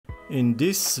In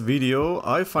this video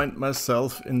I find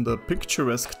myself in the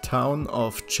picturesque town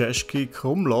of Český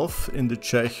Krumlov in the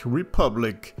Czech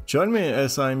Republic. Join me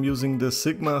as I'm using the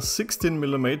Sigma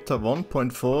 16mm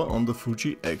 1.4 on the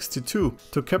Fuji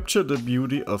X-T2 to capture the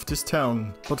beauty of this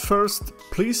town. But first,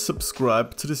 please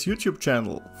subscribe to this YouTube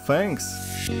channel. Thanks!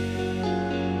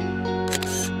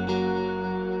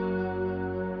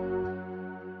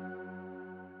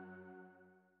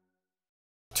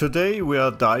 Today we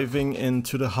are diving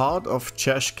into the heart of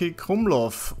Český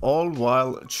Krumlov, all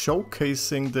while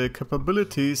showcasing the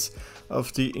capabilities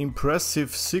of the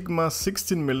impressive Sigma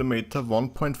 16mm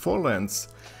 1.4 lens,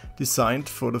 designed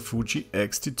for the Fuji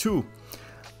X-T2.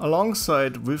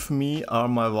 Alongside with me are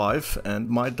my wife and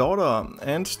my daughter,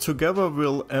 and together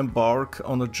we'll embark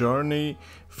on a journey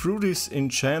through this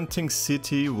enchanting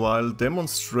city while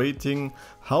demonstrating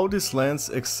how this lens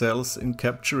excels in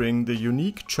capturing the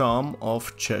unique charm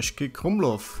of Český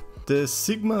Krumlov. The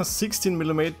Sigma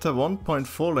 16mm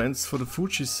 1.4 lens for the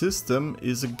Fuji system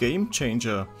is a game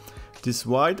changer. This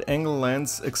wide-angle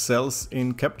lens excels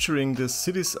in capturing the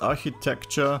city's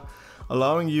architecture,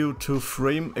 allowing you to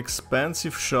frame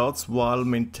expansive shots while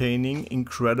maintaining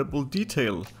incredible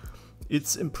detail.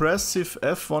 Its impressive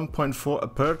f1.4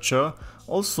 aperture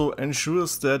also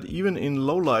ensures that even in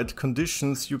low light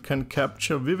conditions you can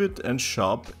capture vivid and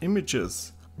sharp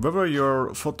images. Whether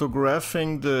you're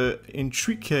photographing the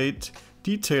intricate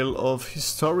detail of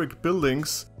historic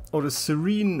buildings or the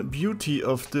serene beauty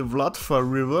of the Vltava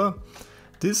River,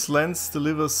 this lens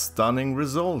delivers stunning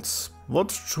results.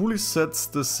 What truly sets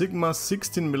the Sigma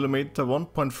 16mm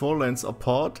 1.4 lens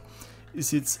apart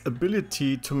is its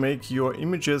ability to make your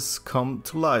images come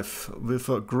to life with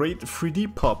a great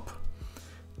 3D pop.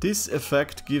 This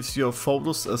effect gives your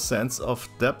photos a sense of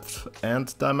depth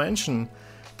and dimension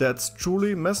that's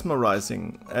truly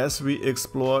mesmerizing. As we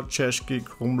explore Český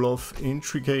Krumlov's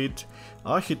intricate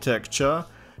architecture,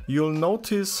 you'll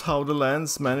notice how the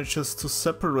lens manages to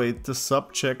separate the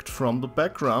subject from the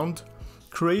background,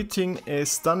 creating a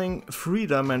stunning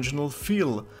three-dimensional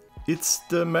feel. It's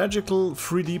the magical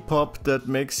 3D pop that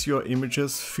makes your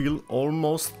images feel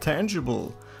almost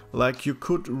tangible, like you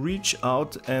could reach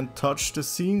out and touch the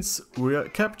scenes we're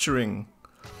capturing.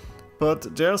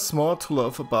 But there's more to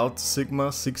love about the Sigma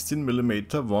 16mm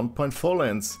 1.4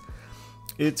 lens.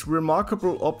 Its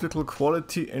remarkable optical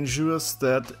quality ensures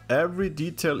that every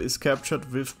detail is captured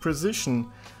with precision,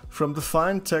 from the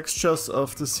fine textures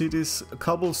of the city's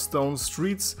cobblestone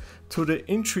streets to the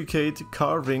intricate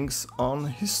carvings on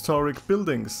historic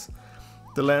buildings.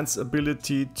 The lens's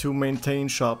ability to maintain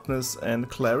sharpness and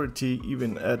clarity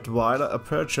even at wider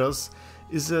apertures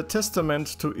is a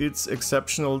testament to its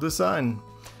exceptional design.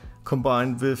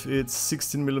 Combined with its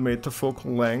 16mm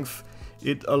focal length,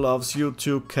 it allows you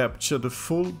to capture the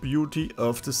full beauty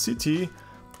of the city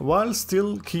while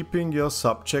still keeping your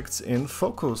subjects in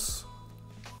focus.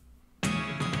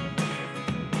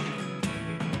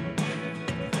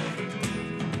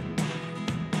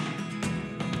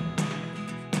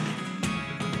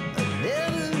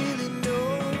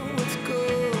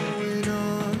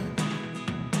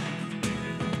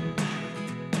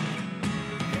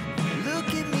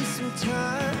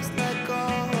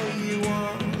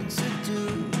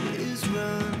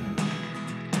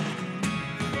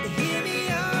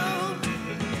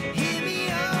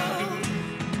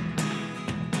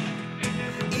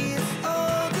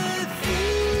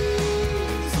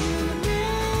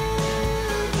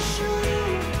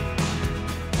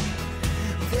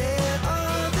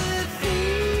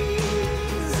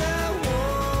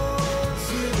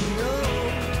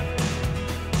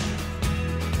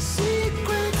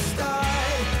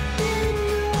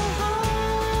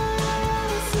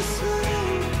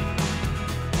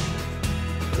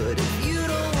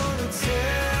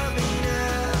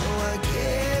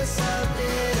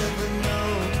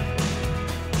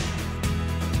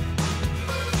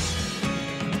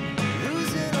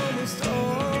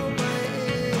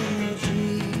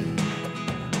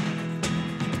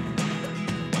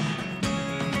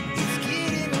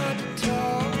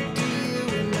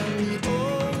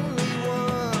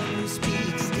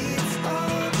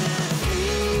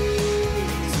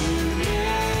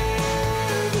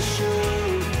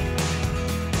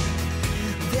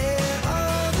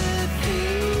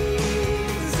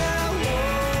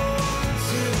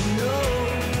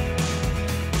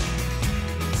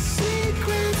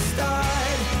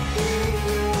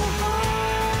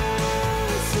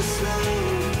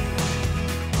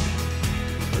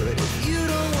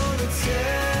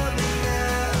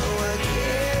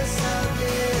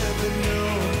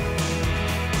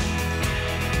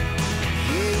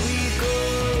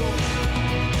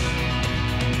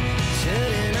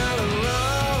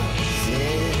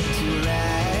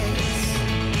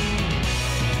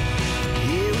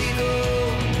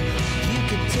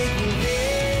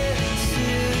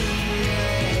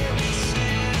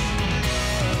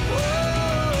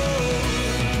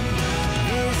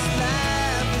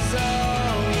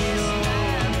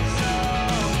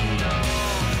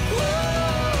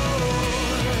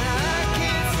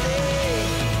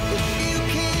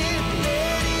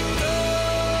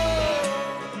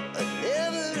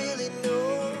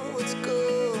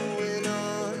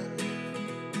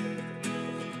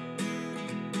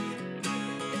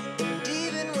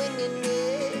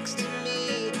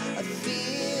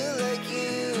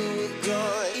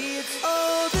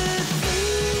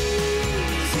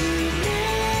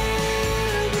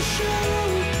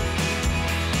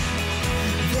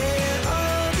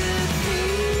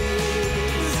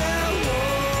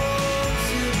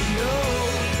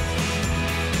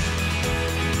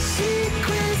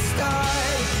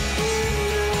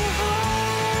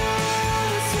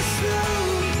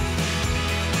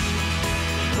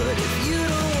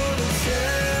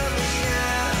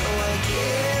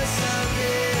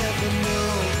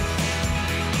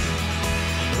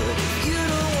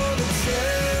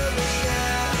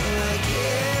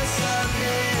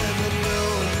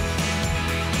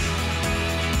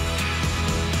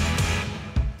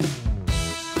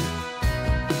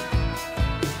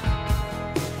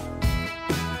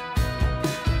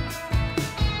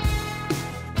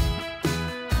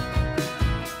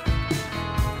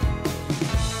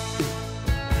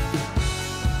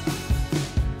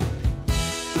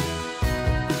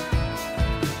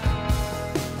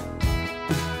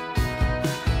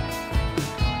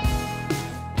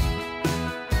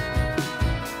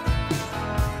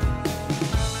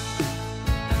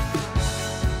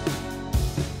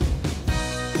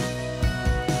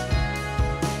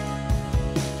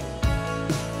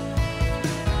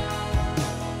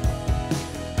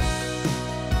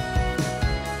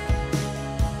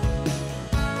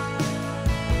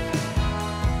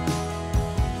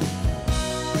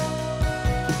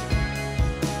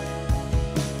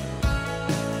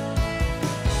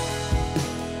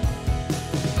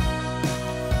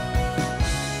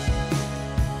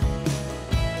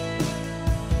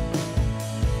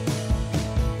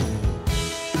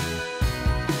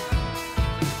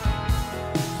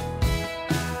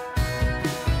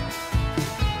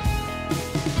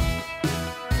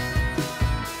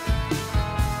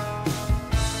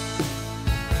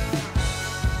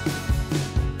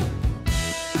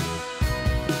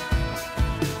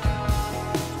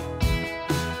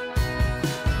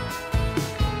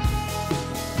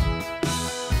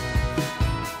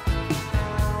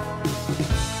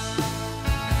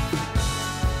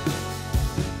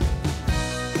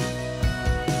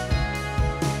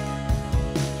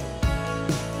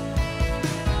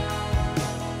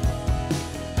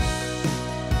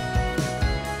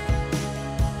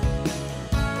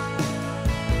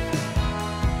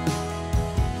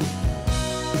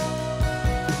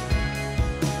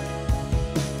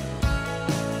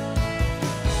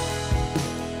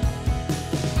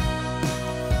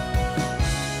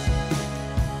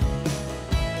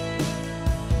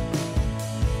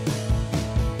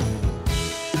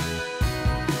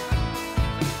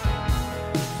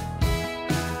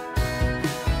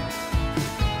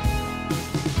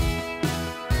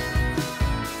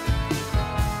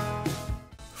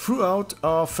 Throughout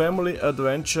our family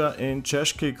adventure in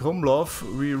Český Krumlov,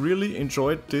 we really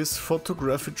enjoyed this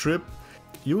photography trip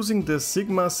using the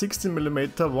Sigma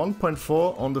 16mm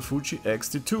 1.4 on the Fuji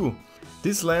X-T2.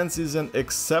 This lens is an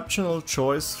exceptional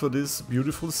choice for this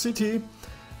beautiful city.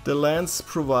 The lens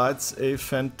provides a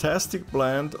fantastic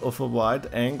blend of a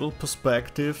wide-angle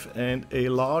perspective and a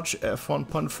large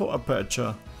f1.4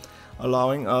 aperture,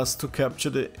 allowing us to capture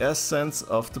the essence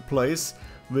of the place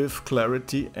with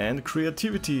clarity and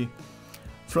creativity.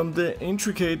 From the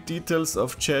intricate details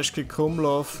of Český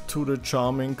Krumlov to the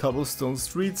charming cobblestone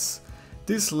streets,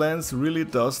 this lens really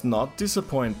does not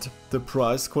disappoint. The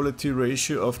price-quality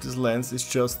ratio of this lens is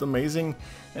just amazing,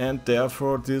 and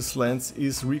therefore this lens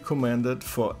is recommended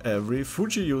for every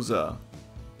Fuji user.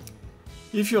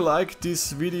 If you like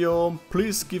this video,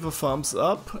 please give a thumbs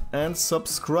up and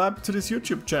subscribe to this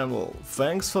YouTube channel.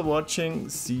 Thanks for watching,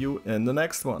 see you in the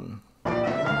next one.